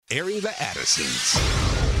Airing the Addisons.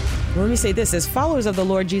 Let me say this, as followers of the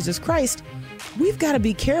Lord Jesus Christ, we've got to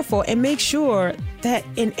be careful and make sure that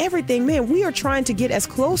in everything, man, we are trying to get as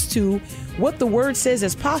close to what the word says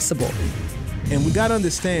as possible. And we got to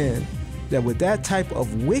understand that with that type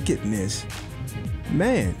of wickedness,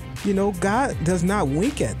 man, God does not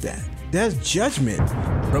wink at that. There's judgment.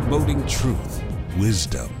 Promoting truth,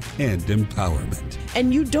 wisdom, and empowerment.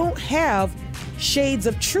 And you don't have shades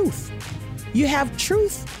of truth. You have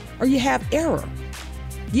truth or you have error.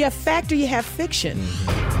 You have fact or you have fiction.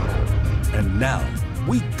 And now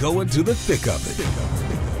we go into the thick of it.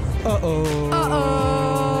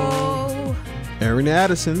 Airing the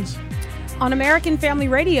Addisons. On American Family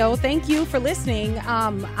Radio, thank you for listening.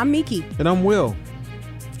 I'm Miki. And I'm Will.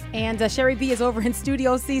 And Sherry B is over in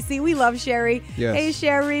Studio CC. We love Sherry. Yes. Hey,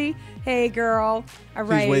 Sherry. Hey, girl. All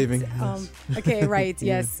right. She's waving. Okay, right.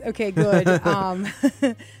 Yes. Okay, good.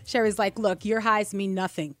 Sherry's like, look, your highs mean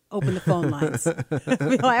nothing. Open the phone lines.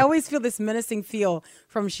 I always feel this menacing feel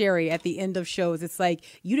from Sherry at the end of shows. It's like,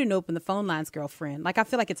 you didn't open the phone lines, girlfriend. Like, I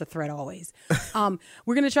feel like it's a threat always.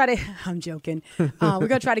 We're going to try to, I'm joking. We're going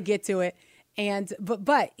to try to get to it. And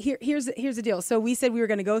but here's the deal. So we said we were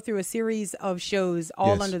going to go through a series of shows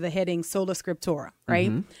all under the heading Sola Scriptura, right?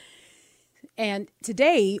 Mm-hmm. And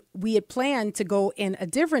today we had planned to go in a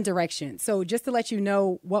different direction. So just to let you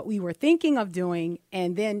know what we were thinking of doing,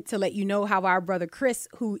 and then to let you know how our brother Chris,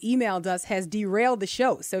 who emailed us, has derailed the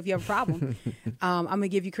show. So if you have a problem, I'm going to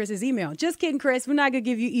give you Chris's email. Just kidding, Chris. We're not going to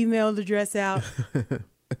give you email address out.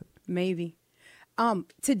 Maybe.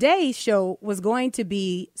 Today's show was going to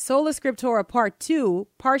be Sola Scriptura Part 2,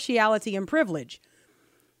 Partiality and Privilege.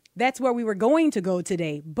 That's where we were going to go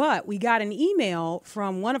today. But we got an email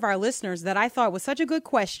from one of our listeners that I thought was such a good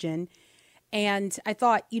question. And I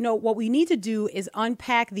thought, what we need to do is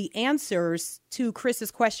unpack the answers to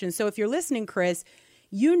Chris's question. So if you're listening, Chris,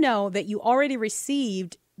 you know that you already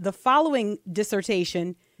received the following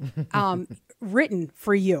dissertation written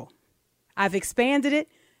for you. I've expanded it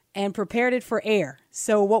and prepared it for air.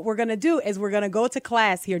 So what we're going to do is we're going to go to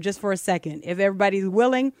class here just for a second. If everybody's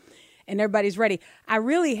willing and everybody's ready. I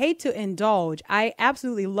really hate to indulge. I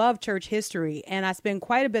absolutely love church history, and I spend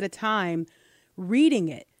quite a bit of time reading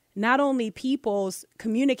it. Not only people's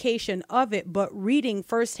communication of it, but reading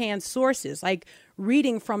firsthand sources, like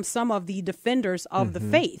reading from some of the defenders of the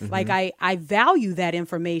faith. Like I value that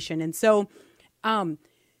information. And so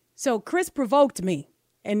Chris provoked me.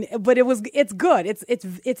 But it's good.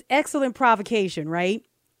 It's excellent provocation, right?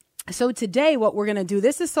 So today what we're going to do,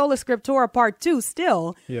 this is Sola Scriptura Part 2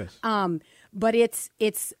 still. Yes. But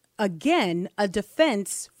it's again a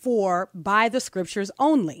defense for by the scriptures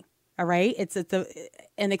only. All right? It's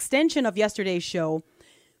an extension of yesterday's show,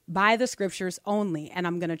 by the scriptures only. And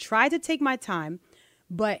I'm going to try to take my time,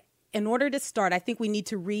 but in order to start, I think we need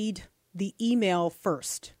to read the email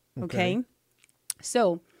first. Okay?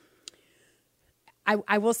 So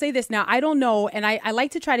I will say this now. I don't know, and I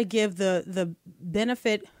like to try to give the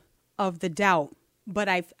benefit of the doubt, but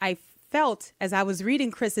I felt as I was reading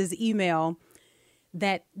Chris's email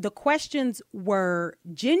that the questions were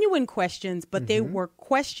genuine questions, but they were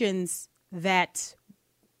questions that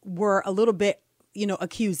were a little bit,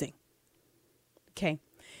 accusing. Okay.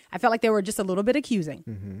 I felt like they were just a little bit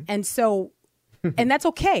accusing. And so, and that's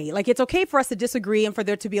okay. Like, it's okay for us to disagree and for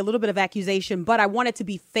there to be a little bit of accusation, but I want it to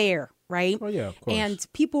be fair, right? Oh, yeah, of course. And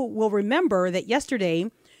people will remember that yesterday,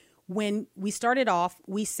 when we started off,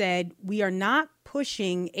 we said we are not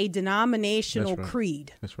pushing a denominational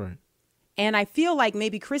creed. That's right. And I feel like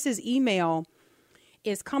maybe Chris's email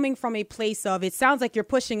is coming from a place of, it sounds like you're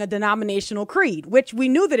pushing a denominational creed, which we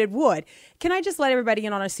knew that it would. Can I just let everybody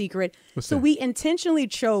in on a secret? We intentionally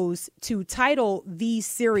chose to title these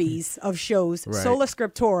series of shows Sola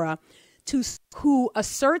Scriptura to who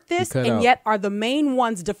assert this and yet are the main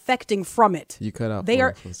ones defecting from it. You cut out. They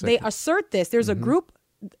assert this. There's a group.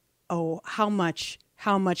 Oh, how much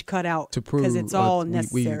cut out? To prove, because it's all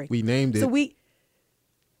necessary. We named it. So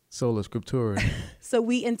Sola Scriptura. So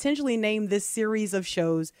we intentionally named this series of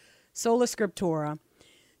shows Sola Scriptura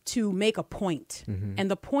to make a point. And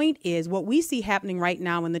the point is what we see happening right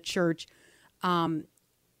now in the church,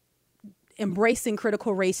 embracing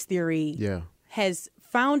critical race theory has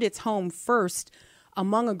found its home first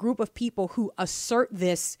among a group of people who assert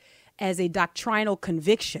this as a doctrinal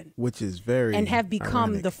conviction, which is very and have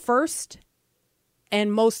become the first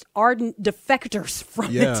and most ardent defectors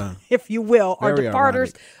from it, if you will, or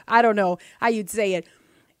departers. I don't know how you'd say it.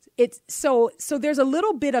 It's so there's a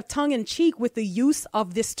little bit of tongue in cheek with the use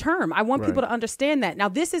of this term. I want people to understand that. Now,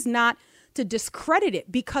 this is not to discredit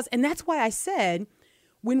it because, and that's why I said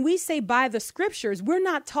when we say by the scriptures, we're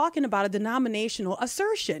not talking about a denominational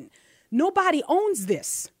assertion. Nobody owns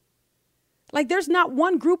this. Like, there's not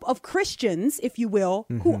one group of Christians, if you will,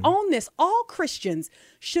 who own this. All Christians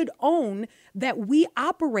should own that we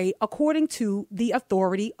operate according to the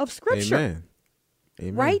authority of Scripture. Amen.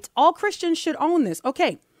 Amen. Right? All Christians should own this.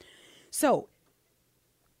 Okay. So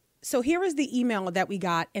here is the email that we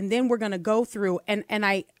got, and then we're going to go through, and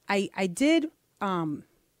I did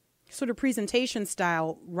sort of presentation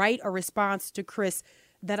style write a response to Chris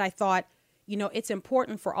that I thought, it's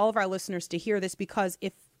important for all of our listeners to hear this, because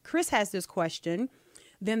if Chris has this question,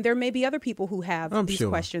 then there may be other people who have these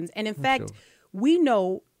questions. And in fact, we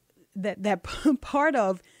know that part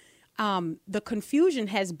of the confusion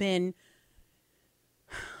has been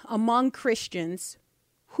among Christians,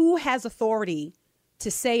 who has authority to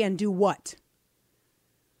say and do what?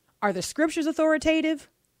 Are the scriptures authoritative?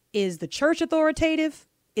 Is the church authoritative?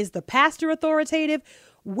 Is the pastor authoritative?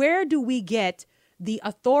 Where do we get the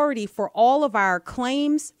authority for all of our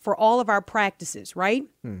claims, for all of our practices, right?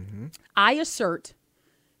 Mm-hmm. I assert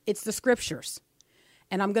it's the scriptures.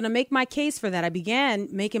 And I'm going to make my case for that. I began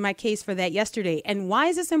making my case for that yesterday. And why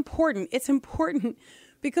is this important? It's important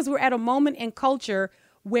because we're at a moment in culture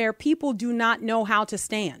where people do not know how to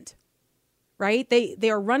stand, right?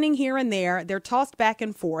 They are running here and there. They're tossed back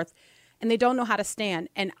and forth, and they don't know how to stand.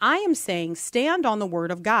 And I am saying stand on the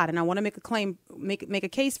word of God. And I want to make a claim, make a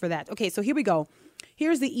case for that. Okay, so here we go.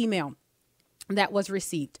 Here's the email that was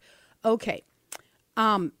received. Okay.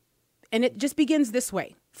 And it just begins this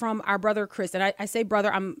way from our brother, Chris. And I say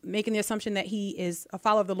brother, I'm making the assumption that he is a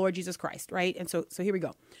follower of the Lord Jesus Christ, right? And so here we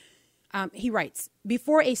go. He writes,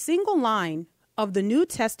 before a single line of the New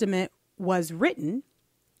Testament was written,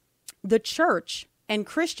 the church and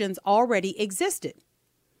Christians already existed.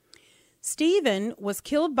 Stephen was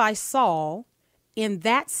killed by Saul in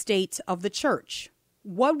that state of the church.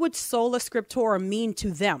 What would sola scriptura mean to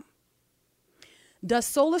them? Does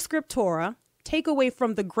sola scriptura take away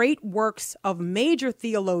from the great works of major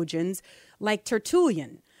theologians like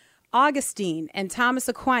Tertullian, Augustine, and Thomas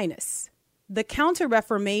Aquinas? The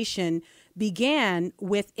Counter-Reformation began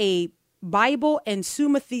with a Bible and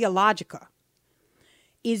Summa Theologica.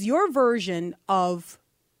 Is your version of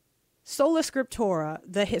sola scriptura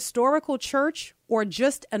the historical church, or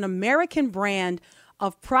just an American brand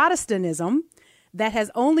of Protestantism that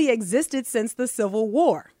has only existed since the Civil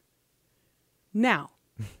War? Now,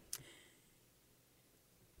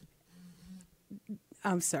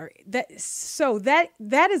 I'm sorry. Those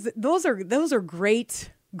are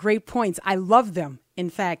great points. I love them, in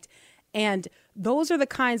fact. And those are the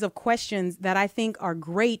kinds of questions that I think are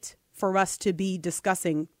great for us to be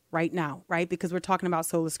discussing right now, right? Because we're talking about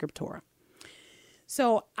sola scriptura.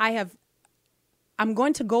 So I'm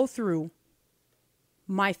going to go through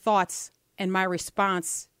my thoughts and my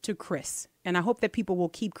response to Chris. And I hope that people will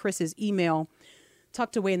keep Chris's email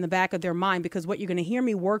tucked away in the back of their mind, because what you're going to hear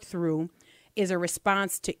me work through is a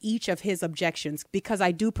response to each of his objections, because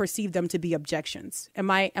I do perceive them to be objections. Am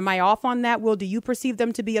I off on that, Will? Do you perceive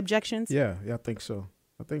them to be objections? Yeah, I think so.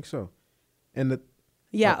 And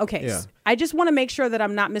okay. Yeah. I just want to make sure that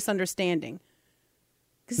I'm not misunderstanding,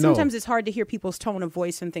 because sometimes it's hard to hear people's tone of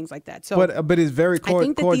voice and things like that. So, but it's very cordial. I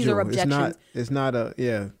think that these are objections.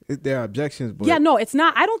 There are objections. But no, it's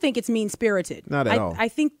not. I don't think it's mean-spirited. Not at all. I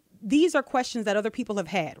think these are questions that other people have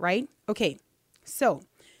had, right? Okay, so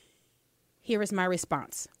here is my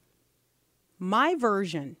response. My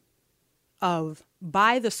version of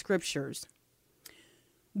by the scriptures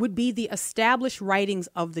would be the established writings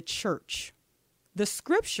of the church, the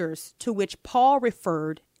scriptures to which Paul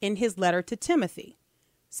referred in his letter to Timothy,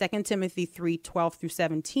 2 Timothy 3:12 through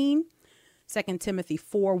 17, 2 Timothy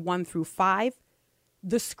 4:1 through 5,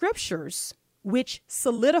 the scriptures which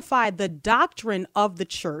solidified the doctrine of the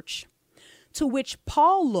church, to which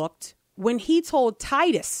Paul looked when he told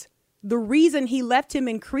Titus the reason he left him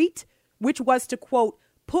in Crete, which was to, quote,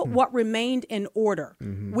 put what remained in order,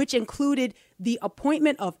 which included the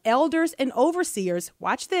appointment of elders and overseers,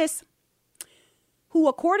 watch this, who,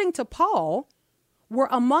 according to Paul, were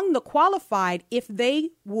among the qualified if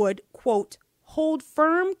they would, quote, hold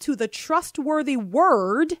firm to the trustworthy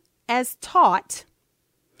word as taught,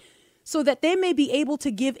 so that they may be able to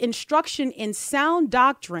give instruction in sound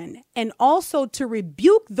doctrine and also to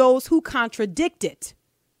rebuke those who contradict it.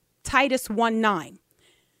 Titus 1:9.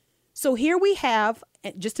 So here we have,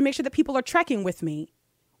 just to make sure that people are tracking with me,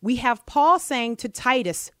 we have Paul saying to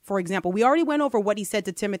Titus, for example, we already went over what he said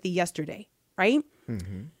to Timothy yesterday, right?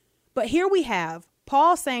 Mm-hmm. But here we have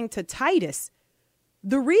Paul saying to Titus,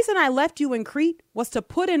 the reason I left you in Crete was to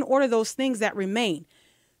put in order those things that remain,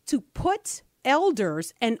 to put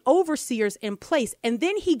elders and overseers in place. And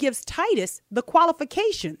then he gives Titus the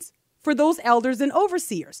qualifications for those elders and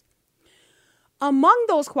overseers. Among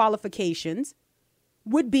those qualifications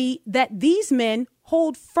would be that these men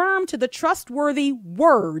hold firm to the trustworthy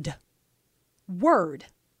word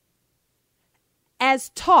as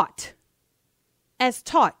taught.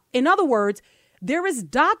 In other words, there is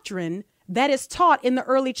doctrine that is taught in the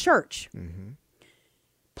early church.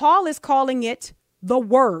 Paul is calling it the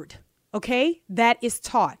word, okay, that is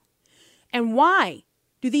taught. And why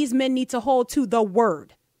do these men need to hold to the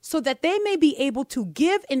word? So that they may be able to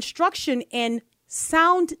give instruction in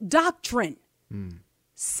sound doctrine.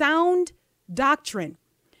 Sound doctrine.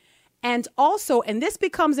 And also, and this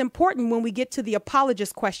becomes important when we get to the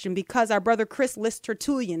apologist question, because our brother Chris lists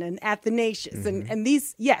Tertullian and Athanasius and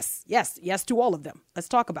these, yes to all of them. Let's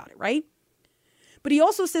talk about it, right? But he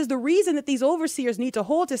also says the reason that these overseers need to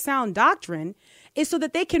hold to sound doctrine is so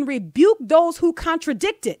that they can rebuke those who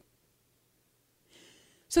contradict it.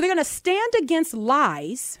 So they're going to stand against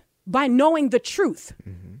lies by knowing the truth.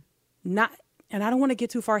 And I don't want to get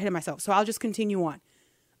too far ahead of myself, so I'll just continue on.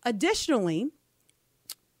 Additionally,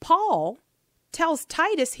 Paul tells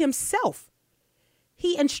Titus himself,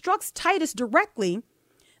 he instructs Titus directly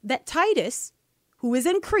that Titus, who is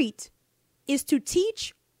in Crete, is to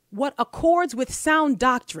teach what accords with sound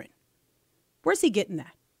doctrine. Where's he getting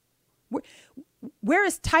that? Where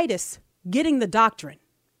is Titus getting the doctrine?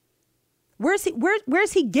 Where's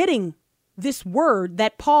he getting this word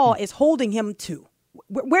that Paul is holding him to?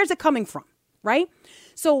 Where's it coming from? Right?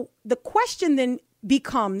 So the question then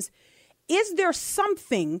becomes, is there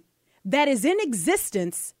something that is in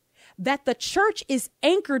existence that the church is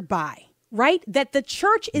anchored by, right? That the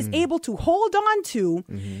church is able to hold on to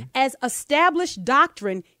as established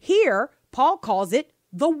doctrine? Here, Paul calls it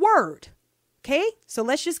the word. Okay, so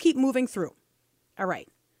let's just keep moving through. All right.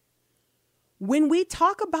 When we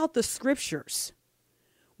talk about the scriptures,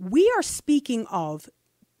 we are speaking of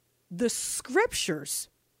the scriptures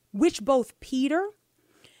which both Peter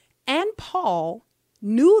and Paul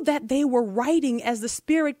knew that they were writing as the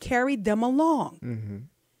Spirit carried them along.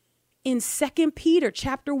 In 2 Peter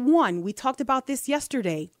chapter 1, we talked about this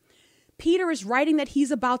yesterday. Peter is writing that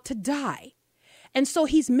he's about to die. And so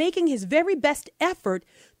he's making his very best effort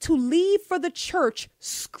to leave for the church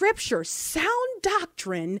scripture, sound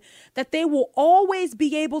doctrine that they will always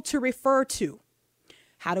be able to refer to.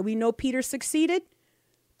 How do we know Peter succeeded?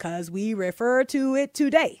 Because we refer to it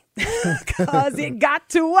today, because it got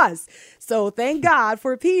to us. So thank God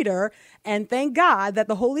for Peter, and thank God that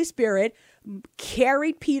the Holy Spirit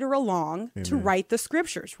carried Peter along to write the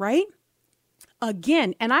scriptures, right?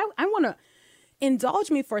 Again, and I want to indulge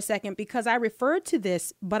me for a second, because I referred to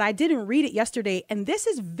this, but I didn't read it yesterday. And this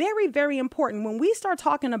is very, very important. When we start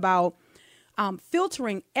talking about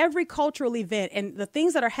filtering every cultural event and the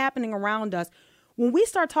things that are happening around us, when we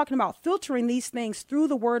start talking about filtering these things through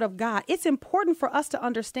the word of God, it's important for us to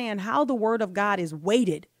understand how the word of God is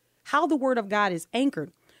weighted, how the word of God is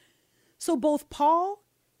anchored. So both Paul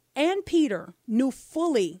and Peter knew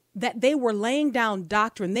fully that they were laying down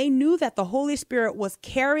doctrine. They knew that the Holy Spirit was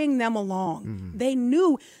carrying them along. They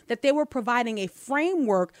knew that they were providing a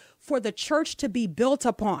framework for the church to be built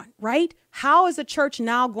upon, right? How is the church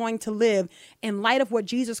now going to live in light of what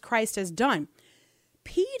Jesus Christ has done?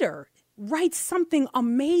 Peter writes something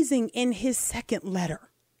amazing in his second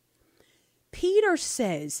letter. Peter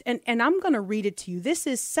says, and I'm going to read it to you. This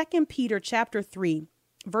is 2 Peter chapter 3,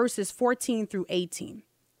 verses 14 through 18.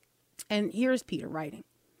 And here's Peter writing.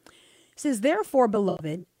 It says, therefore,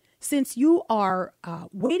 beloved, since you are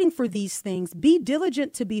waiting for these things, be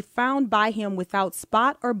diligent to be found by him without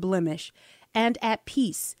spot or blemish and at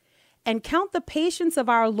peace, and count the patience of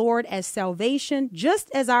our Lord as salvation,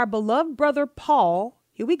 just as our beloved brother Paul,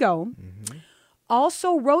 here we go,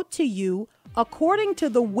 also wrote to you according to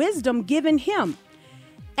the wisdom given him,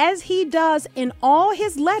 as he does in all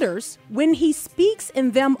his letters when he speaks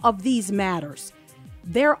in them of these matters.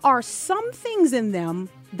 There are some things in them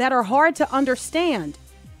that are hard to understand,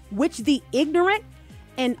 which the ignorant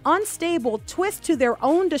and unstable twist to their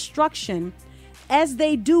own destruction, as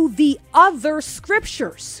they do the other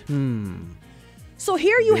scriptures. So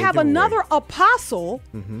here you have another apostle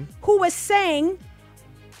who is saying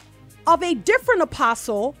of a different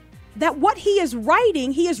apostle that what he is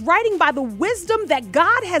writing by the wisdom that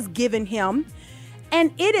God has given him,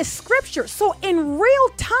 and it is scripture. So in real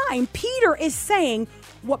time, Peter is saying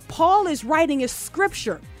what Paul is writing is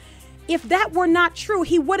scripture. If that were not true,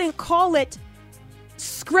 he wouldn't call it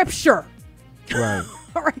scripture. Right.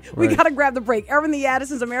 All right, we got to grab the break. Ervin the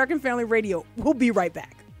Addison's American Family Radio. We'll be right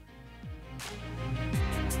back.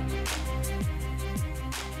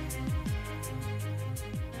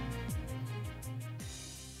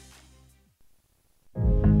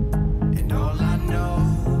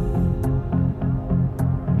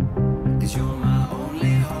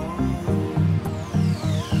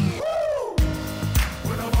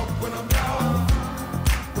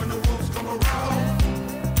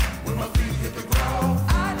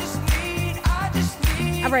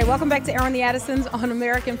 right, welcome back to Aaron the Addisons on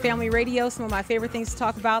American Family Radio. Some of my favorite things to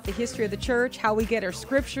talk about: the history of the church, how we get our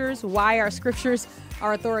scriptures, why our scriptures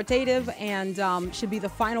are authoritative and should be the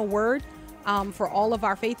final word for all of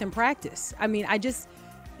our faith and practice. I mean, I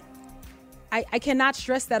cannot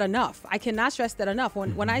stress that enough. I cannot stress that enough.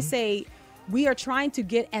 When I say we are trying to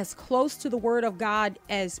get as close to the Word of God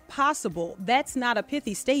as possible, that's not a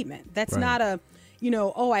pithy statement. That's not a,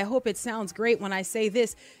 oh, I hope it sounds great when I say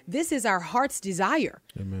this. This is our heart's desire.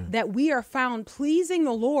 Amen. That we are found pleasing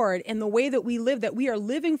the Lord in the way that we live, that we are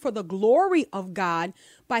living for the glory of God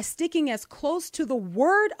by sticking as close to the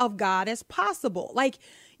Word of God as possible. Like,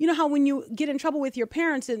 you know how when you get in trouble with your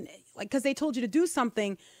parents and like because they told you to do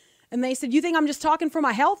something, and they said, you think I'm just talking for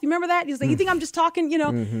my health? You remember that? He was like, you think I'm just talking,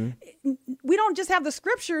 We don't just have the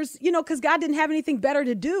scriptures, because God didn't have anything better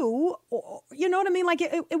to do. You know what I mean? Like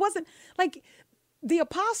it wasn't like the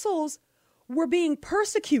apostles were being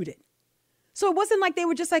persecuted. So it wasn't like they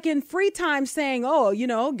were just like in free time saying,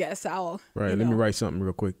 oh, guess I'll. Right. Let me write something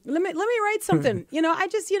real quick. Let me write something. I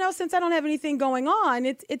just, since I don't have anything going on,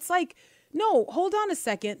 it's like, no, hold on a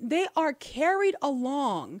second. They are carried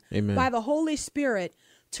along Amen. By the Holy Spirit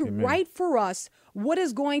to Amen. write for us what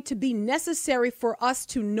is going to be necessary for us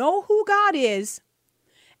to know who God is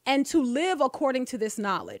and to live according to this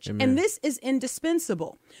knowledge. Amen. And this is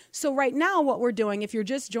indispensable. So right now what we're doing, if you're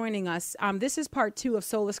just joining us, this is part 2 of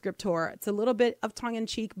Sola Scriptura. It's a little bit of tongue in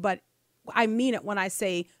cheek, but I mean it when I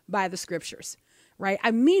say by the scriptures, right?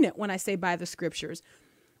 I mean it when I say by the scriptures.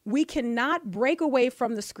 We cannot break away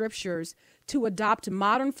from the scriptures to adopt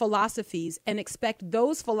modern philosophies and expect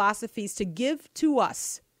those philosophies to give to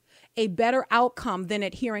us a better outcome than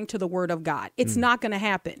adhering to the Word of God. It's not going to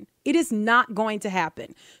happen. It is not going to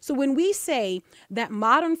happen. So when we say that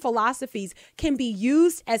modern philosophies can be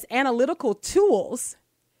used as analytical tools,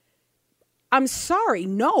 I'm sorry.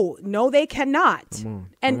 No, they cannot.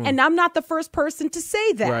 And I'm not the first person to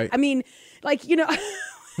say that. Right. I mean,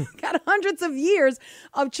 got hundreds of years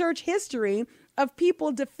of church history of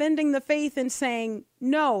people defending the faith and saying,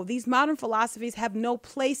 no, these modern philosophies have no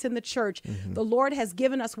place in the church. The Lord has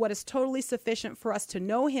given us what is totally sufficient for us to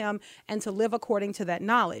know him and to live according to that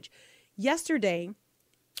knowledge. Yesterday,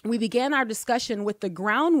 we began our discussion with the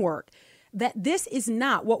groundwork that this is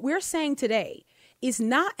not, what we're saying today is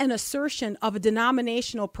not an assertion of a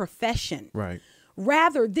denominational profession. Right.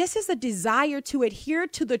 Rather, this is a desire to adhere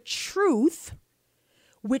to the truth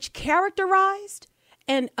which characterized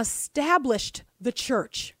and established the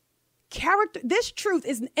church. This truth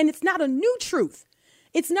is, and it's not a new truth.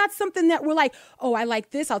 It's not something that we're like, oh, I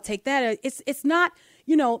like this, I'll take that. It's not,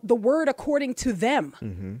 the word according to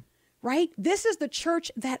them, right? This is the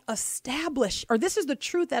church that established, or this is the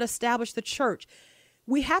truth that established the church.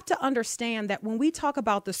 We have to understand that when we talk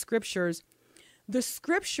about the scriptures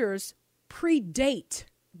predate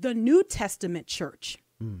the New Testament church.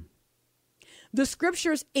 The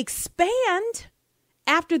scriptures expand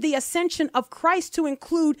after the ascension of Christ to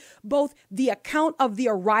include both the account of the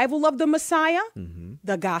arrival of the Messiah,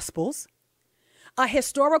 the Gospels, a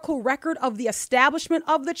historical record of the establishment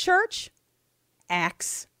of the church,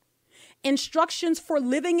 Acts, instructions for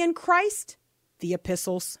living in Christ, the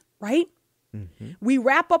epistles, right? We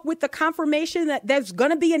wrap up with the confirmation that there's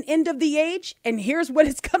going to be an end of the age, and here's what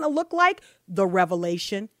it's going to look like, the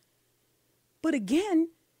Revelation. But again,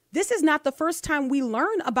 this is not the first time we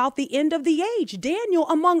learn about the end of the age. Daniel,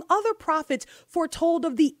 among other prophets, foretold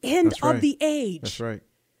of the end of the age. That's right.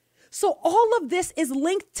 So all of this is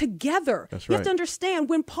linked together. That's You have right. to understand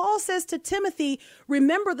when Paul says to Timothy,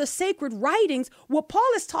 remember the sacred writings, what Paul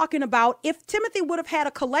is talking about, if Timothy would have had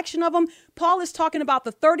a collection of them, Paul is talking about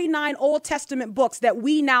the 39 Old Testament books that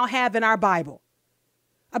we now have in our Bible.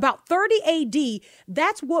 About 30 AD,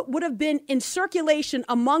 that's what would have been in circulation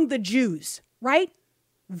among the Jews, right?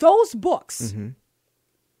 Those books.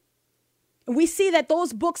 We see that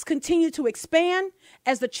those books continue to expand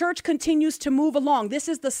as the church continues to move along. This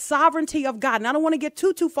is the sovereignty of God. And I don't want to get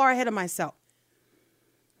too far ahead of myself.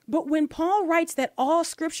 But when Paul writes that all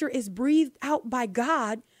scripture is breathed out by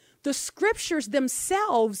God, the scriptures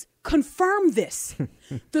themselves confirm this.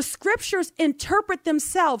 The scriptures interpret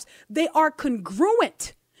themselves. They are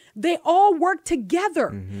congruent. They all work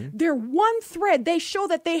together. They're one thread. They show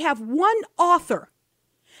that they have one author.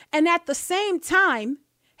 And at the same time,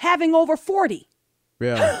 having over 40.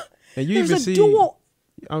 Yeah. And you There's even a see, dual.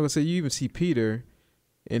 I'm going to say, you even see Peter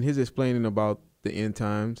in his explaining about the end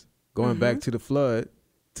times, going back to the flood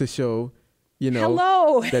to show,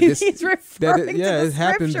 Hello. that this, He's referring to the it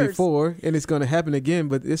happened scriptures. before and it's going to happen again,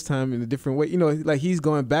 but this time in a different way. Like he's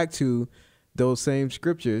going back to those same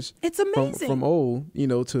scriptures. It's amazing. From old,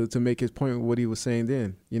 to make his point with what he was saying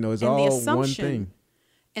then. It's And all the one assumption thing.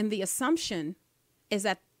 And the assumption is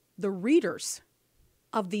that the readers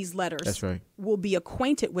of these letters That's right. will be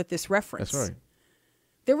acquainted with this reference. That's right.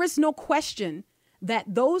 There is no question that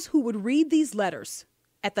those who would read these letters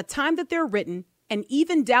at the time that they're written, and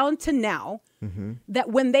even down to now, that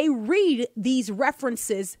when they read these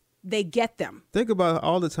references, they get them. Think about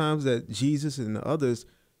all the times that Jesus and the others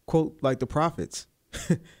quote like the prophets.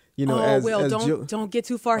 Don't get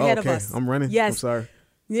too far ahead of us. I'm running. Yes. I'm sorry.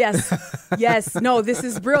 Yes. No, this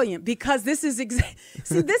is brilliant because this is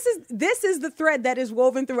this is the thread that is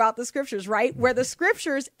woven throughout the scriptures, right? Where the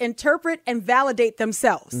scriptures interpret and validate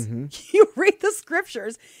themselves. You read the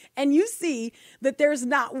scriptures and you see that there's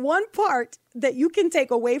not one part that you can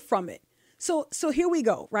take away from it. So here we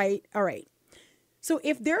go, right? All right. So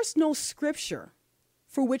if there's no scripture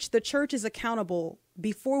for which the church is accountable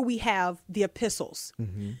before we have the epistles,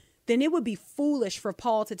 then it would be foolish for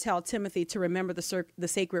Paul to tell Timothy to remember the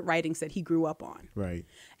sacred writings that he grew up on. Right.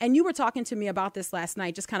 And you were talking to me about this last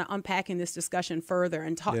night, just kind of unpacking this discussion further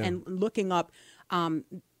and and looking up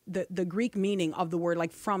the Greek meaning of the word,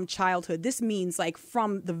 like from childhood. This means like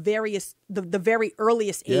from the very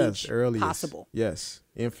earliest age possible. Yes,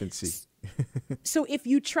 infancy. So if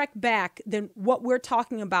you trek back, then what we're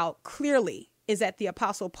talking about clearly is that the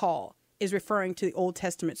Apostle Paul is referring to the Old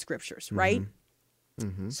Testament scriptures, right?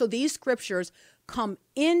 So these scriptures come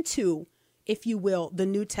into, if you will, the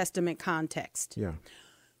New Testament context. Yeah.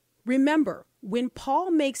 Remember, when Paul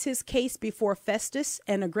makes his case before Festus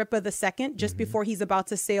and Agrippa II, just before he's about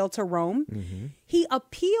to sail to Rome, he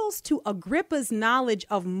appeals to Agrippa's knowledge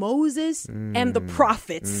of Moses and the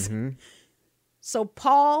prophets. So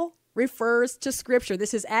Paul refers to scripture.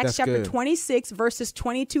 This is Acts chapter 26, verses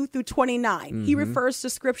 22 through 29. He refers to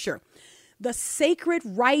scripture. The sacred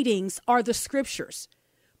writings are the scriptures.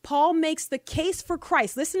 Paul makes the case for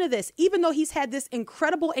Christ. Listen to this. Even though he's had this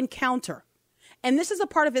incredible encounter, and this is a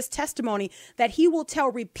part of his testimony that he will tell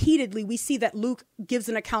repeatedly. We see that Luke gives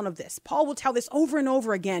an account of this. Paul will tell this over and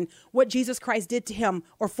over again, what Jesus Christ did to him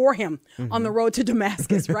or for him on the road to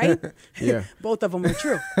Damascus, right? Yeah. Both of them are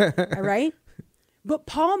true. All right. But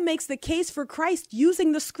Paul makes the case for Christ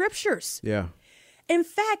using the scriptures. Yeah. In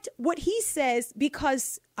fact, what he says,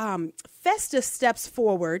 because Festus steps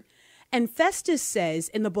forward, and Festus says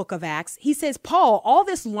in the book of Acts, he says, Paul, all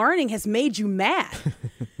this learning has made you mad.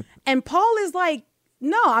 And Paul is like,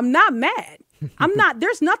 no, I'm not mad.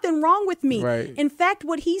 There's nothing wrong with me. Right. In fact,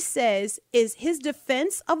 what he says is his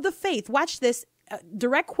defense of the faith. Watch this.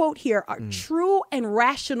 Direct quote here are true and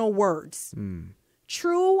rational words.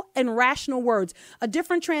 True and rational words. A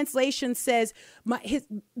different translation says,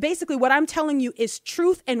 basically what I'm telling you is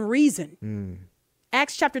truth and reason.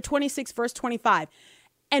 Acts chapter 26, verse 25.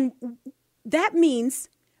 And that means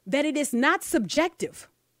that it is not subjective.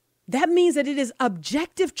 That means that it is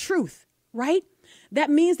objective truth, right? That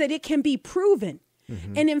means that it can be proven.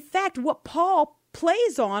 And in fact, what Paul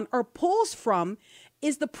plays on or pulls from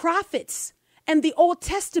is the prophets and the Old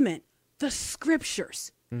Testament, the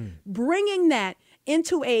scriptures, bringing that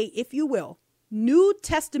into a, if you will, New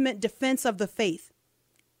Testament defense of the faith.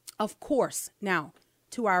 Of course, now,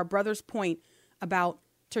 to our brother's point about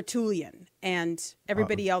Tertullian and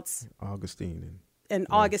everybody else. Augustine.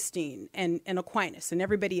 Augustine and Aquinas and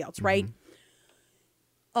everybody else, right?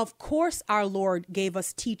 Of course, our Lord gave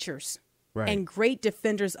us teachers and great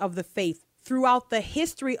defenders of the faith throughout the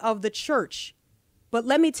history of the church. But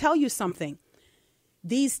let me tell you something.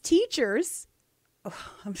 These teachers,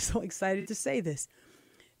 I'm so excited to say this.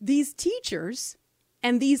 These teachers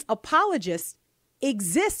and these apologists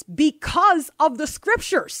exist because of the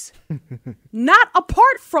scriptures, not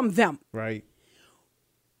apart from them. Right.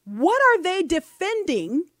 What are they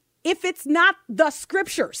defending if it's not the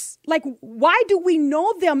scriptures? Like, why do we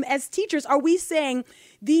know them as teachers? Are we saying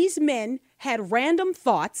these men had random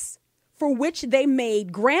thoughts for which they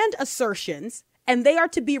made grand assertions and they are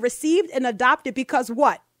to be received and adopted because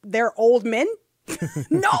what? They're old men?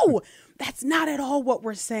 No, that's not at all what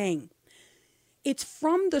we're saying. It's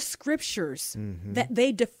from the scriptures that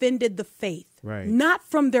they defended the faith, not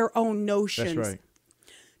from their own notions. That's right.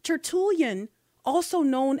 Tertullian, also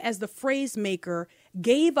known as the phrase maker,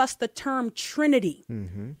 gave us the term Trinity.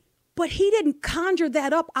 But he didn't conjure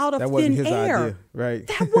that up out of thin air. Idea. Right.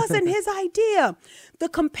 That wasn't his idea. The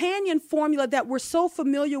companion formula that we're so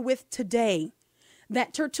familiar with today,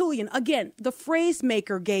 that Tertullian, again, the phrase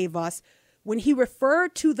maker gave us when he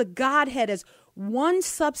referred to the Godhead as one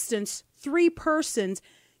substance, three persons,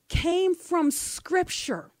 came from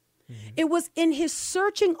scripture. It was in his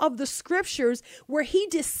searching of the scriptures where he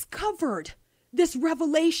discovered this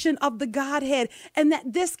revelation of the Godhead, and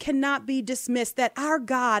that this cannot be dismissed, that our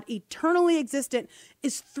God, eternally existent,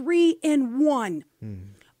 is three in one.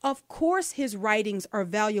 Of course, his writings are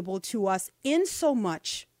valuable to us in so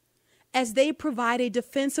much as they provide a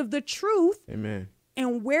defense of the truth. Amen.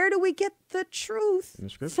 And where do we get the truth?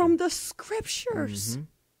 From the scriptures. Mm-hmm.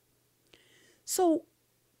 So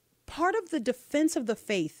part of the defense of the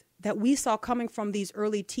faith that we saw coming from these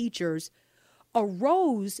early teachers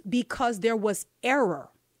arose because there was error.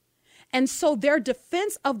 And so their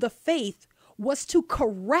defense of the faith was to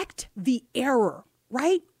correct the error,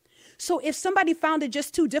 right? So if somebody found it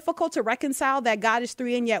just too difficult to reconcile that God is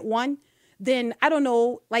three and yet one, then I don't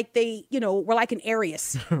know, like they, were like an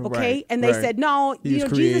Arius, okay? Right, and they right. said, no,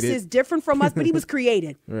 Jesus created. is different from us, but he was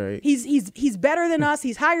created. Right. He's better than us,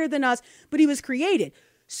 he's higher than us, but he was created.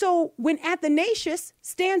 So when Athanasius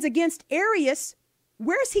stands against Arius,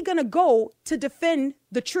 where's he going to go to defend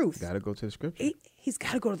the truth? Got to go to the scripture. He's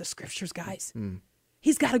got to go to the scriptures, guys.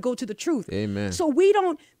 He's got to go to the truth. Amen. So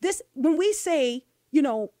when we say,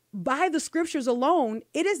 by the scriptures alone,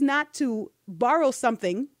 it is not to borrow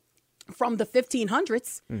something from the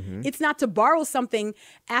 1500s. It's not to borrow something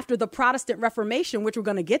after the Protestant Reformation, which we're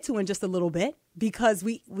going to get to in just a little bit, because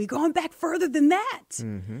we going back further than that.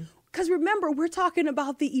 Because remember, we're talking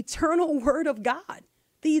about the eternal word of God,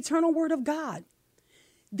 the eternal word of God.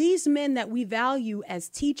 These men that we value as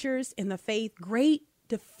teachers in the faith, great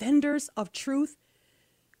defenders of truth,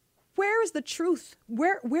 where is the truth?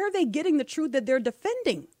 Where are they getting the truth that they're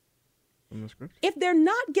defending? From the scripture. If they're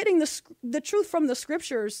not getting the truth from the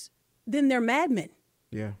scriptures, then they're madmen.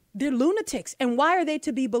 Yeah. They're lunatics. And why are they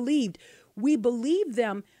to be believed? We believe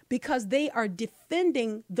them because they are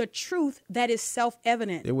defending the truth that is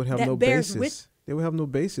self-evident. They would have no basis. They would have no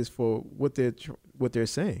basis for what they're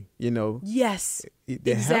saying. Yes,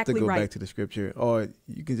 they exactly have to go right. back to the scripture, or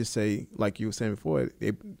you can just say, like you were saying before,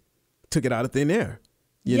 they took it out of thin air.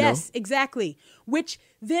 You know? Exactly. Which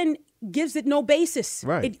then gives it no basis.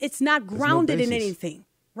 Right. It's not grounded in basis. anything.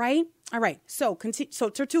 Right. All right. So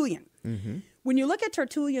Tertullian. When you look at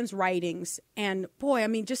Tertullian's writings, and boy, I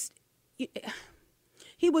mean,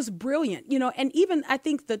 he was brilliant, and even I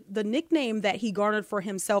think the nickname that he garnered for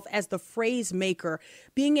himself as the phrase maker,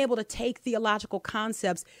 being able to take theological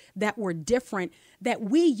concepts that were different that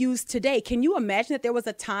we use today. Can you imagine that there was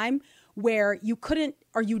a time where you couldn't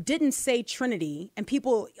or you didn't say Trinity and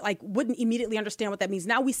people wouldn't immediately understand what that means?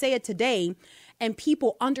 Now we say it today and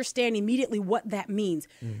people understand immediately what that means.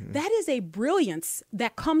 That is a brilliance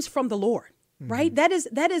that comes from the Lord, right? That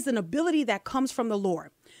is an ability that comes from the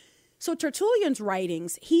Lord. So Tertullian's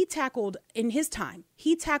writings, in his time,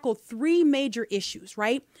 he tackled three major issues,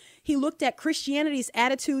 right? He looked at Christianity's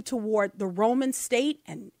attitude toward the Roman state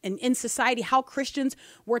and in society, how Christians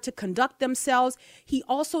were to conduct themselves. He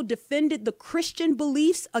also defended the Christian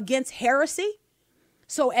beliefs against heresy.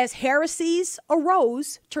 So as heresies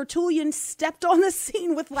arose, Tertullian stepped on the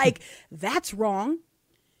scene with that's wrong.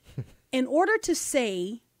 In order to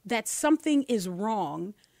say that something is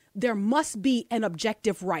wrong, there must be an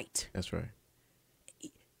objective right. That's right.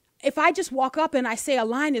 If I just walk up and I say a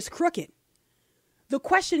line is crooked, the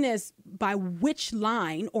question is, by which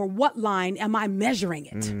line or what line am I measuring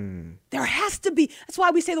it? There has to be. That's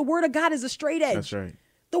why we say the word of God is a straight edge. That's right.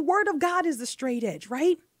 The word of God is the straight edge,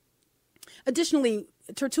 right? Additionally,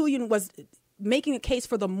 Tertullian was making a case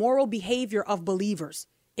for the moral behavior of believers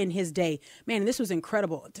in his day. Man, this was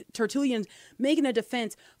incredible. Tertullian's making a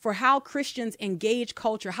defense for how Christians engage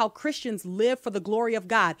culture, how Christians live for the glory of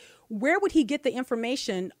God. Where would he get the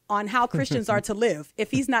information on how Christians are to live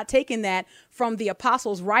if he's not taking that from the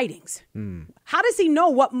apostles' writings? How does he know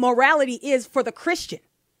what morality is for the Christian?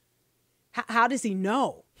 How does he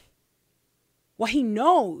know? Well, he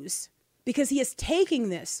knows because he is taking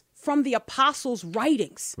this from the apostles'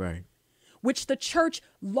 writings, Right. which the church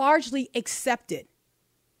largely accepted.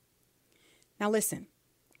 Now, listen,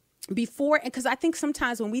 because I think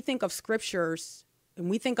sometimes when we think of scriptures and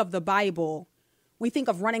we think of the Bible, we think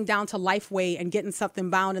of running down to Lifeway and getting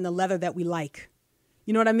something bound in the leather that we like.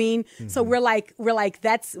 You know what I mean? So we're like,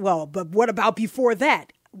 but what about before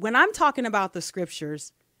that? When I'm talking about the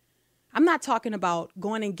scriptures, I'm not talking about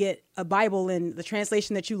going and get a Bible in the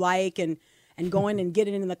translation that you like and going and get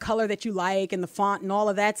it in the color that you like and the font and all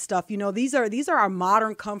of that stuff. These are our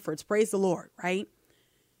modern comforts. Praise the Lord, right?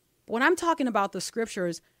 When I'm talking about the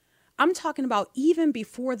scriptures, I'm talking about even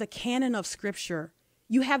before the canon of scripture,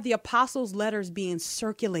 you have the apostles' letters being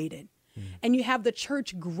circulated and you have the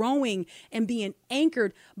church growing and being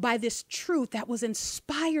anchored by this truth that was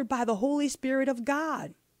inspired by the Holy Spirit of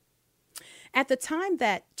God. At the time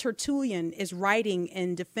that Tertullian is writing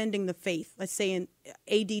and defending the faith, let's say in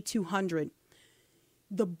AD 200,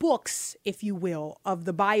 the books, if you will, of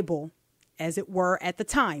the Bible, as it were at the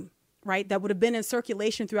time, right, that would have been in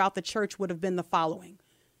circulation throughout the church would have been the following: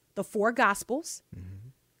 the 4 Gospels,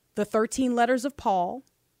 the 13 letters of Paul,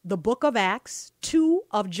 the book of Acts, 2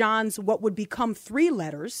 of John's what would become 3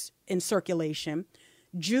 letters in circulation,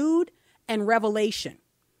 Jude, and Revelation.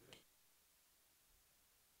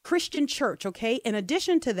 Christian church, okay? In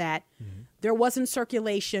addition to that, there was in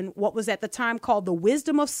circulation what was at the time called the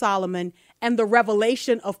Wisdom of Solomon and the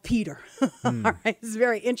Revelation of Peter. All right, it's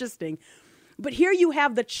very interesting. But here you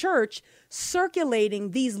have the church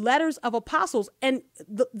circulating these letters of apostles and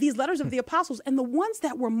these letters of the apostles. And the ones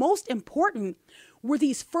that were most important were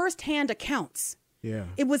these firsthand accounts. Yeah.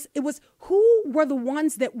 It was who were the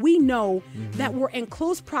ones that we know that were in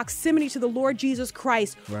close proximity to the Lord Jesus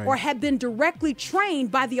Christ, Right. or had been directly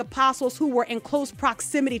trained by the apostles who were in close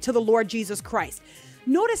proximity to the Lord Jesus Christ.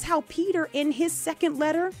 Notice how Peter, in his second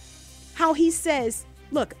letter, how he says,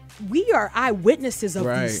 look, we are eyewitnesses of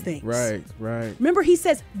these things. Right. Remember, he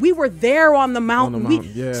says, we were there on the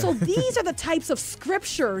mountain. Yeah. So these are the types of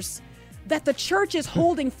scriptures that the church is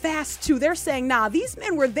holding fast to. They're saying, nah, these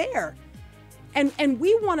men were there. And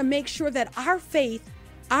we want to make sure that our faith,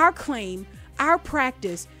 our claim, our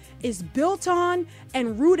practice is built on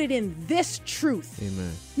and rooted in this truth.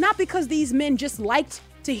 Amen. Not because these men just liked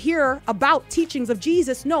to hear about teachings of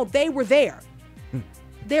Jesus. No, they were there.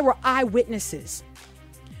 They were eyewitnesses.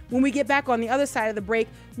 When we get back on the other side of the break,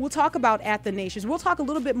 we'll talk about Athanasius. We'll talk a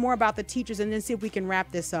little bit more about the teachers and then see if we can wrap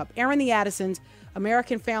this up. Aaron the Addisons,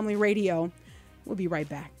 American Family Radio. We'll be right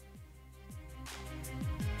back.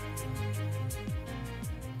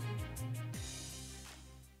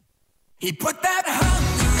 He put that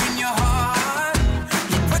hunger in your heart.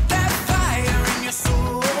 He put that fire in your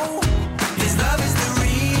soul. His love is the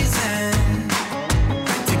reason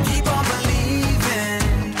to keep on believing.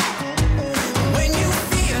 When you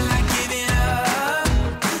feel like giving up,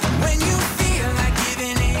 when you feel like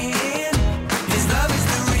giving in, His love is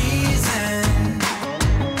the reason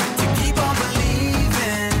to keep on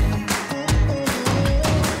believing.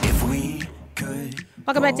 If we could.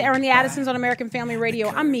 Welcome back to Aaron the Addisons on American Family Radio.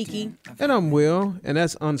 I'm Miki. And I'm Will, and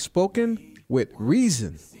that's Unspoken with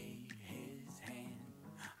Reason.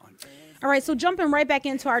 All right, so jumping right back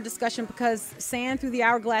into our discussion, because sand through the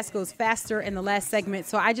hourglass goes faster in the last segment.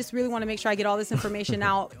 So I just really want to make sure I get all this information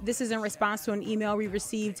out. This is in response to an email we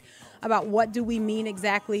received about what do we mean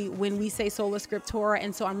exactly when we say sola scriptura.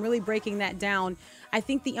 And so I'm really breaking that down. I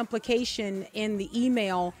think the implication in the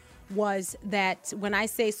email was that when I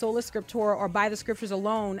say sola scriptura, or by the scriptures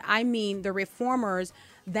alone, I mean the reformers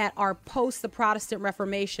that are post the Protestant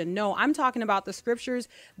Reformation. No, I'm talking about the scriptures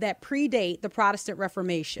that predate the Protestant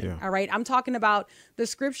Reformation. Yeah. All right. I'm talking about the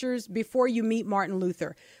scriptures before you meet Martin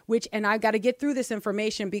Luther, and I got to get through this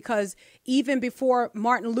information because even before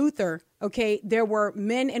Martin Luther, okay, there were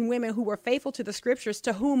men and women who were faithful to the scriptures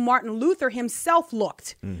to whom Martin Luther himself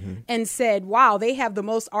looked and said, wow, they have the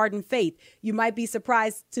most ardent faith. You might be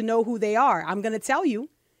surprised to know who they are. I'm going to tell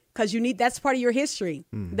you, because that's part of your history.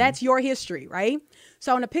 That's your history, right?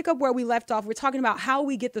 So I want to pick up where we left off. We're talking about how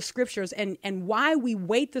we get the scriptures and why we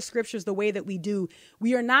weight the scriptures the way that we do.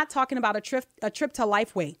 We are not talking about a trip to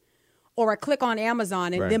Lifeway or a click on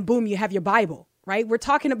Amazon and then boom, you have your Bible, right? We're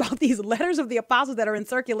talking about these letters of the apostles that are in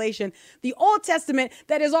circulation, the Old Testament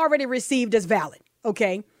that is already received as valid,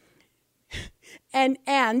 okay?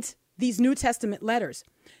 And these New Testament letters.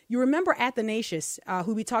 You remember Athanasius,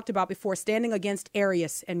 who we talked about before, standing against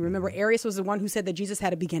Arius. And remember, Arius was the one who said that Jesus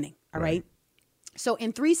had a beginning. All right. So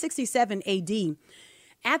in 367 AD,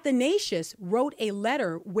 Athanasius wrote a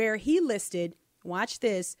letter where he listed, watch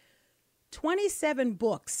this, 27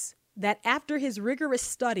 books that after his rigorous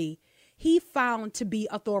study, he found to be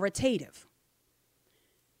authoritative.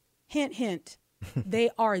 Hint, hint. They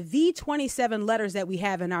are the 27 letters that we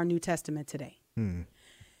have in our New Testament today.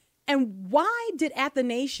 And why did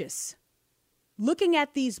Athanasius, looking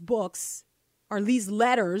at these books or these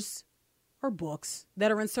letters or books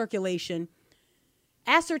that are in circulation,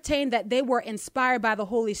 ascertain that they were inspired by the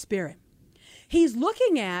Holy Spirit? He's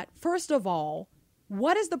looking at, first of all,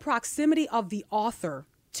 what is the proximity of the author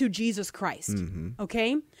to Jesus Christ?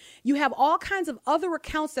 Okay. You have all kinds of other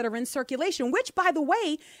accounts that are in circulation, which, by the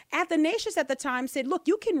way, Athanasius at the time said, look,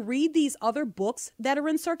 you can read these other books that are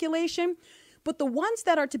in circulation, but the ones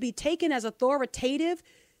that are to be taken as authoritative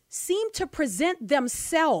seem to present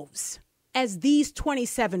themselves as these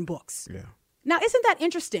 27 books. Yeah. Now, isn't that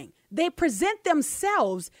interesting? They present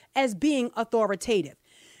themselves as being authoritative.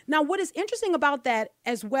 Now, what is interesting about that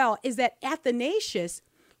as well is that Athanasius,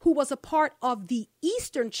 who was a part of the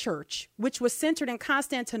Eastern Church, which was centered in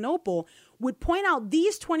Constantinople, would point out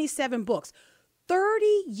these 27 books. 30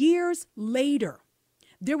 years later,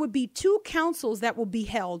 there would be 2 councils that will be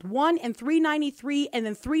held, one in 393 and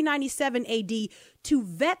then 397 AD, to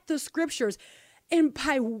vet the scriptures. And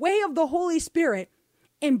by way of the Holy Spirit,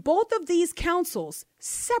 in both of these councils,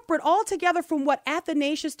 separate altogether from what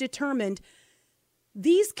Athanasius determined,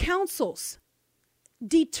 these councils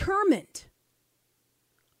determined,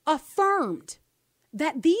 affirmed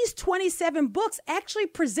that these 27 books actually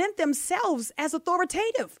present themselves as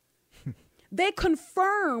authoritative. They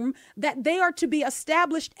confirm that they are to be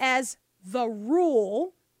established as the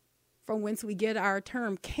rule, from whence we get our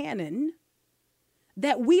term canon,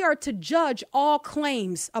 that we are to judge all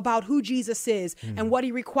claims about who Jesus is and what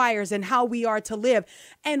he requires and how we are to live.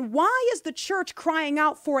 And why is the church crying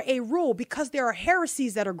out for a rule? Because there are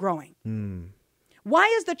heresies that are growing. Why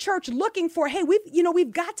is the church looking for, hey,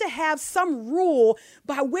 we've got to have some rule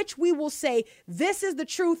by which we will say, this is the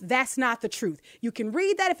truth, that's not the truth. You can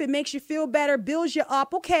read that if it makes you feel better, builds you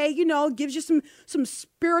up, okay, gives you some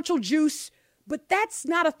spiritual juice, but that's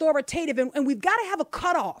not authoritative, and we've got to have a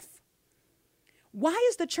cutoff. Why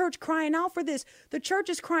is the church crying out for this? The church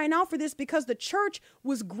is crying out for this because the church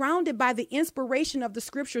was grounded by the inspiration of the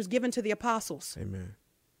scriptures given to the apostles. Amen.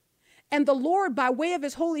 And the Lord, by way of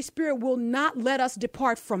his Holy Spirit, will not let us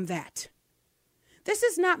depart from that. This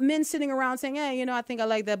is not men sitting around saying, hey, I think I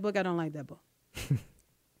like that book. I don't like that book.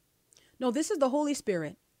 No, this is the Holy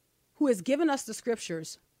Spirit who has given us the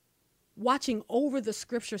scriptures, watching over the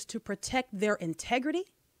scriptures to protect their integrity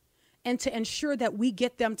and to ensure that we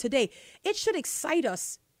get them today. It should excite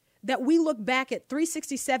us that we look back at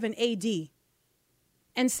 367 AD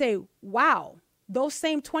and say, wow, those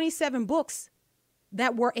same 27 books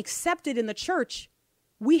that were accepted in the church,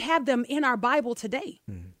 we have them in our Bible today.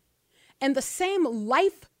 And the same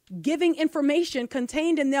life-giving information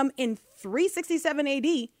contained in them in 367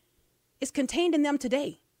 AD is contained in them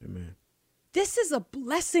today. Amen. This is a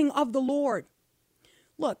blessing of the Lord.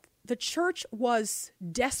 Look, the church was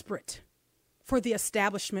desperate for the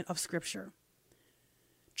establishment of Scripture,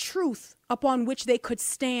 truth upon which they could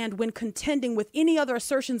stand when contending with any other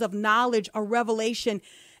assertions of knowledge or revelation.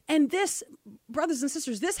 And this, brothers and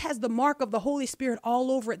sisters, this has the mark of the Holy Spirit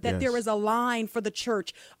all over it, that there is a line for the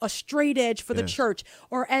church, a straight edge for the church,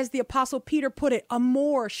 or as the Apostle Peter put it, a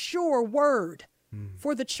more sure word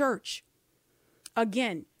for the church.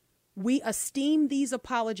 Again, we esteem these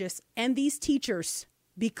apologists and these teachers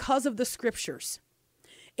because of the scriptures.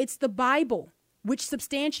 It's the Bible which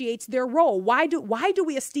substantiates their role. Why do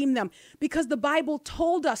we esteem them? Because the Bible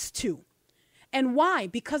told us to. And why?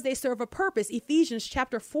 Because they serve a purpose. Ephesians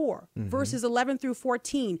chapter 4, verses 11 through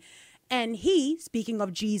 14. And he, speaking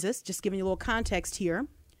of Jesus, just giving you a little context here,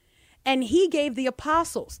 and he gave the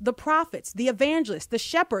apostles, the prophets, the evangelists, the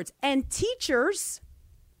shepherds, and teachers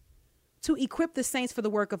to equip the saints for the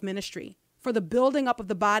work of ministry, for the building up of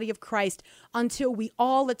the body of Christ, until we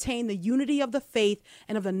all attain the unity of the faith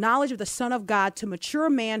and of the knowledge of the Son of God, to mature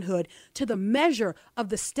manhood, to the measure of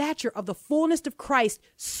the stature of the fullness of Christ,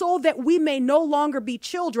 so that we may no longer be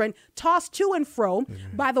children, tossed to and fro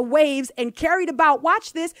by the waves and carried about,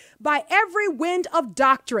 watch this, by every wind of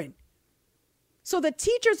doctrine. So the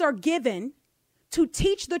teachers are given to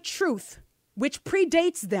teach the truth, which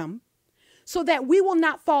predates them, so that we will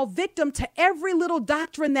not fall victim to every little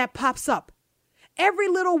doctrine that pops up, every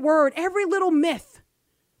little word, every little myth,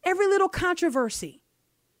 every little controversy.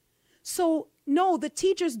 So no, the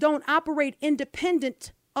teachers don't operate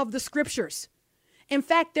independent of the scriptures. In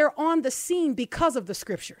fact, they're on the scene because of the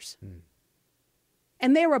scriptures.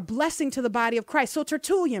 And they're a blessing to the body of Christ. So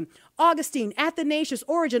Tertullian, Augustine, Athanasius,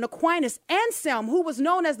 Origen, Aquinas, Anselm, who was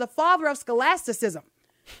known as the father of scholasticism.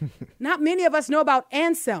 Not many of us know about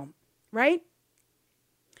Anselm, right?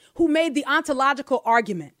 Who made the ontological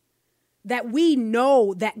argument that we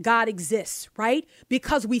know that God exists, right?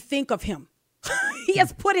 Because we think of him. He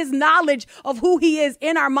has put his knowledge of who he is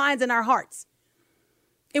in our minds and our hearts.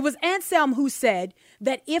 It was Anselm who said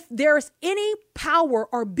that if there's any power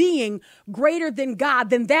or being greater than God,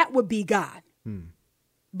 then that would be God.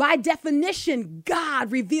 By definition,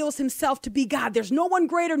 God reveals himself to be God. There's no one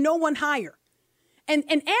greater, no one higher. And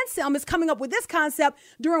Anselm is coming up with this concept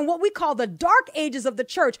during what we call the dark ages of the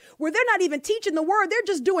church, where they're not even teaching the word. They're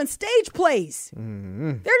just doing stage plays.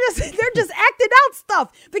 They're just acting out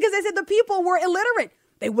stuff because they said the people were illiterate.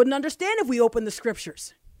 They wouldn't understand if we opened the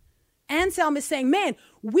scriptures. Anselm is saying, man,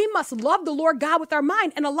 we must love the Lord God with our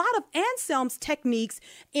mind. And a lot of Anselm's techniques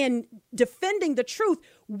in defending the truth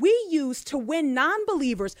we use to win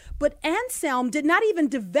non-believers. But Anselm did not even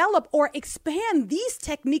develop or expand these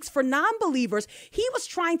techniques for non-believers. He was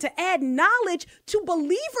trying to add knowledge to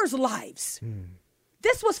believers' lives.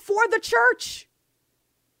 This was for the church.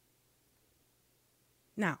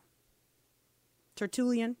 Now,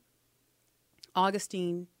 Tertullian,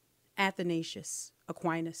 Augustine, Athanasius,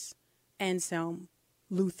 Aquinas, Anselm,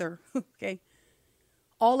 Luther, okay?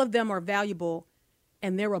 All of them are valuable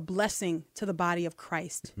and they're a blessing to the body of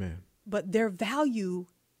Christ. Man. But their value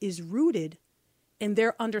is rooted in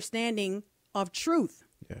their understanding of truth.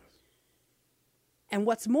 Yes. And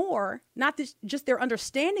what's more, not just their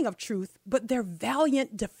understanding of truth, but their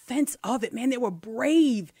valiant defense of it. Man, they were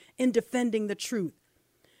brave in defending the truth.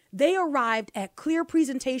 They arrived at clear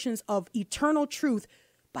presentations of eternal truth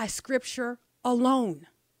by Scripture alone.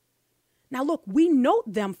 Now, look, we note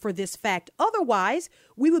them for this fact. Otherwise,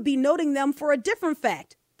 we would be noting them for a different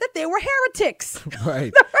fact, that they were heretics.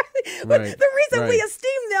 Right. But the reason we Right.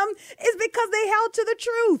 esteem them is because they held to the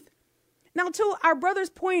truth. Now, to our brother's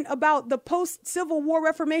point about the post-Civil War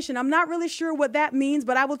Reformation, I'm not really sure what that means,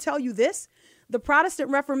 but I will tell you this. The Protestant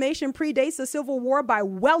Reformation predates the Civil War by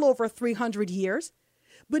well over 300 years.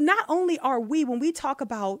 But not only are we, when we talk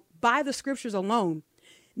about by the Scriptures alone,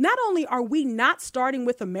 not only are we not starting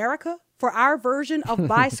with America for our version of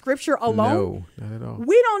by Scripture alone, No, not at all.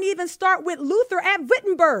 we don't even start with Luther at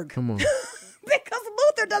Wittenberg. Come on. Because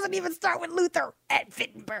Luther doesn't even start with Luther at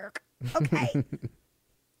Wittenberg. Okay.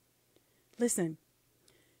 Listen,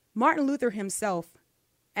 Martin Luther himself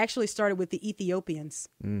actually started with the Ethiopians.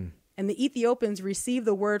 And the Ethiopians received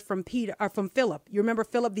the word from from Philip. You remember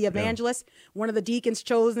Philip the evangelist, one of the deacons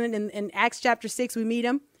chosen in Acts chapter 6, we meet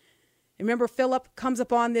him. Remember, Philip comes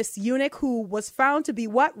upon this eunuch who was found to be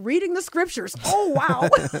what? Reading the scriptures. Oh, wow.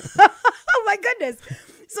 Oh, my goodness.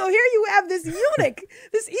 So here you have this eunuch,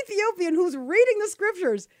 this Ethiopian who's reading the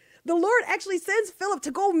scriptures. The Lord actually sends Philip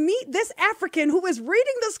to go meet this African who is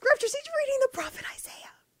reading the scriptures. He's reading the prophet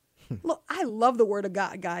Isaiah. Look, I love the word of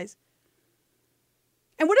God, guys.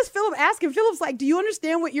 And what does Philip ask him? Philip's like, do you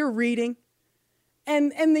understand what you're reading?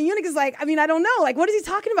 And the eunuch is like, I mean, I don't know. Like, what is he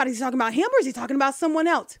talking about? Is he talking about him or is he talking about someone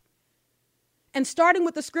else? And starting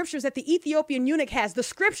with the scriptures that the Ethiopian eunuch has, the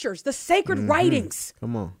scriptures, the sacred writings.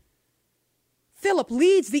 Come on. Philip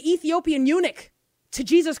leads the Ethiopian eunuch to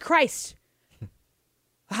Jesus Christ.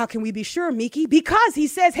 How can we be sure, Miki? Because he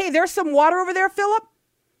says, hey, there's some water over there, Philip.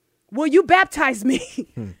 Will you baptize me?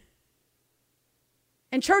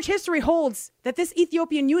 And church history holds that this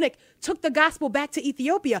Ethiopian eunuch took the gospel back to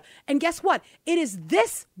Ethiopia. And guess what? It is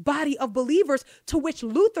this body of believers to which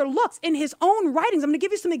Luther looks in his own writings. I'm going to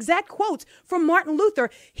give you some exact quotes from Martin Luther.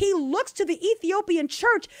 He looks to the Ethiopian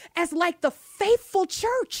church as like the faithful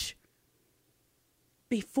church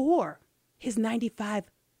before his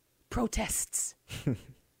 95 protests.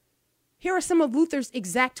 Here are some of Luther's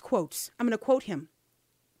exact quotes. I'm going to quote him.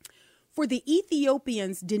 For the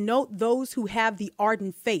Ethiopians denote those who have the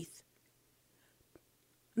ardent faith.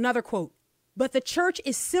 Another quote. But the church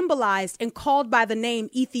is symbolized and called by the name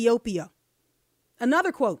Ethiopia.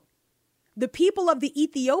 Another quote. The people of the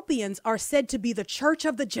Ethiopians are said to be the church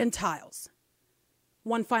of the Gentiles.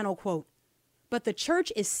 One final quote. But the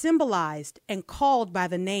church is symbolized and called by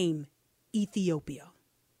the name Ethiopia.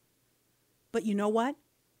 But you know what?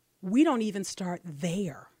 We don't even start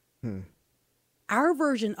there. Our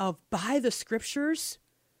version of by the scriptures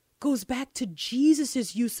goes back to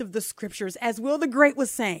Jesus's use of the scriptures, as Will the Great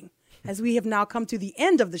was saying, as we have now come to the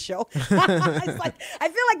end of the show. I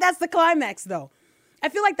feel like that's the climax, though. I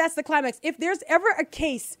feel like that's the climax. If there's ever a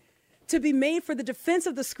case to be made for the defense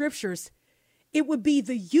of the scriptures, it would be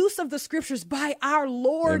the use of the scriptures by our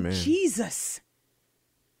Lord Amen. Jesus.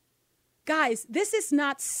 Guys, this is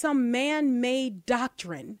not some man-made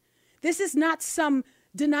doctrine. This is not some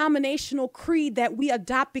denominational creed that we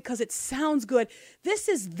adopt because it sounds good. This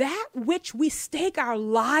is that which we stake our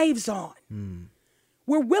lives on.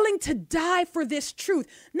 We're willing to die for this truth,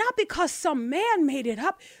 not because some man made it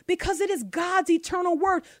up, because it is God's eternal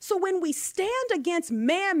word. So when we stand against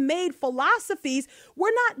man-made philosophies,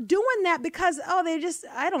 we're not doing that because,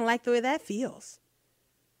 I don't like the way that feels.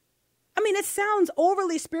 I mean, it sounds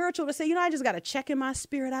overly spiritual to say, I just got a check in my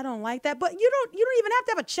spirit. I don't like that. But you don't even have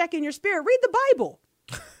to have a check in your spirit. Read the Bible.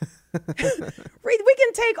 We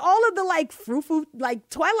can take all of the frou-frou,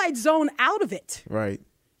 Twilight Zone out of it. Right.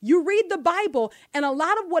 You read the Bible, and a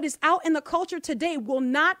lot of what is out in the culture today will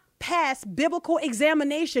not pass biblical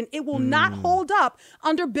examination. It will not hold up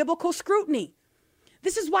under biblical scrutiny.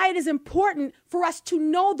 This is why it is important for us to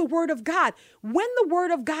know the word of God. When the word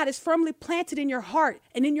of God is firmly planted in your heart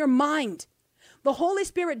and in your mind, the Holy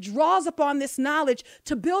Spirit draws upon this knowledge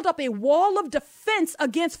to build up a wall of defense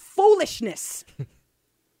against foolishness.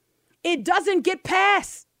 It doesn't get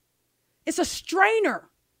past. It's a strainer.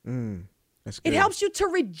 That's good. It helps you to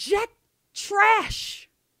reject trash.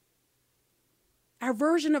 Our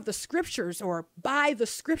version of the scriptures, or by the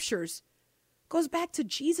scriptures, Goes back to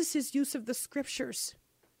Jesus' use of the scriptures.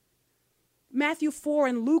 Matthew 4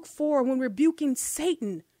 and Luke 4, when rebuking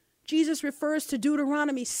Satan, Jesus refers to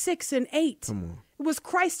Deuteronomy 6 and 8. Come on. It was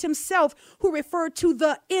Christ himself who referred to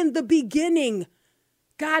the in the beginning.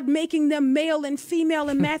 God making them male and female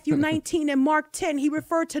in Matthew 19 and Mark 10. He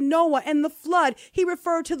referred to Noah and the flood. He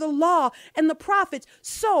referred to the law and the prophets.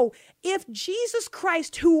 So if Jesus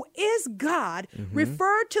Christ, who is God,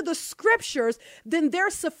 referred to the scriptures, then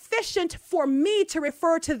they're sufficient for me to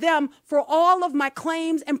refer to them for all of my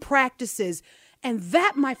claims and practices. And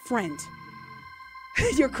that, my friend,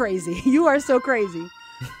 you're crazy. You are so crazy.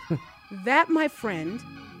 That, my friend,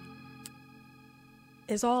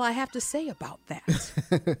 is all I have to say about that.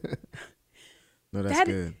 No, that's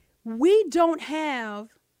good. We don't have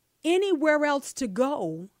anywhere else to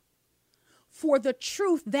go for the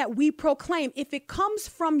truth that we proclaim. If it comes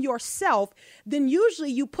from yourself, then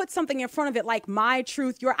usually you put something in front of it like my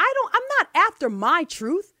truth. I'm not after my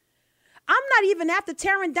truth. I'm not even after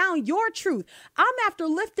tearing down your truth. I'm after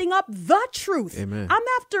lifting up the truth. Amen. I'm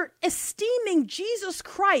after esteeming Jesus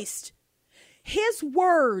Christ, his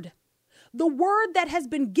word, the word that has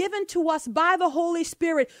been given to us by the Holy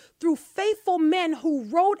Spirit through faithful men who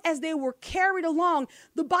wrote as they were carried along.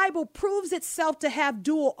 The Bible proves itself to have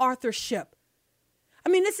dual authorship. I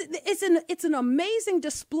mean, it's an amazing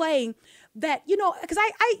display that, because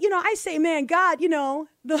I say, man, God,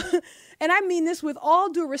 and I mean this with all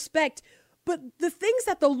due respect, but the things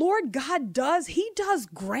that the Lord God does, he does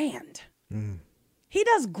grand. He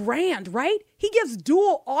does grand, right? He gives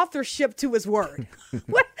dual authorship to his word. How do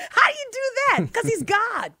you do that? Because he's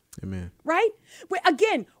God. Amen. Right?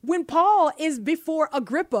 Again, when Paul is before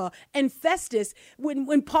Agrippa and Festus,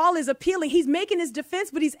 when Paul is appealing, he's making his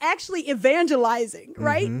defense, but he's actually evangelizing,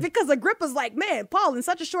 right? Because Agrippa's like, man, Paul, in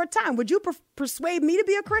such a short time, would you persuade me to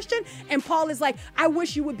be a Christian? And Paul is like, I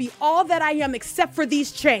wish you would be all that I am except for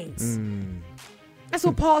these chains. That's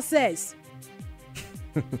what Paul says.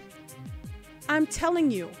 I'm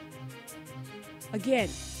telling you, again,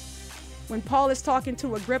 when Paul is talking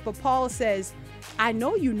to Agrippa, Paul says, I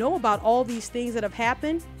know you know about all these things that have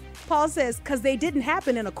happened. Paul says, because they didn't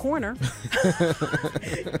happen in a corner.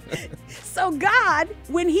 So God,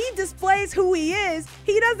 when he displays who he is,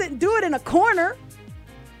 he doesn't do it in a corner.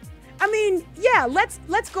 I mean, yeah,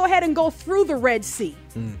 let's go ahead and go through the Red Sea.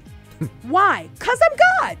 Why? Because I'm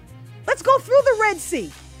God. Let's go through the Red Sea.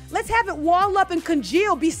 Let's have it wall up and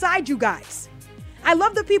congeal beside you guys. I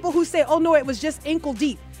love the people who say, oh, no, it was just ankle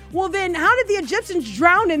deep. Well, then how did the Egyptians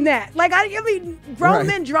drown in that? Like, I mean, grown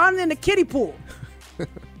men drowning in the kiddie pool.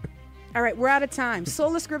 All right, we're out of time.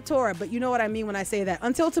 Sola Scriptura, but you know what I mean when I say that.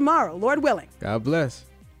 Until tomorrow, Lord willing. God bless.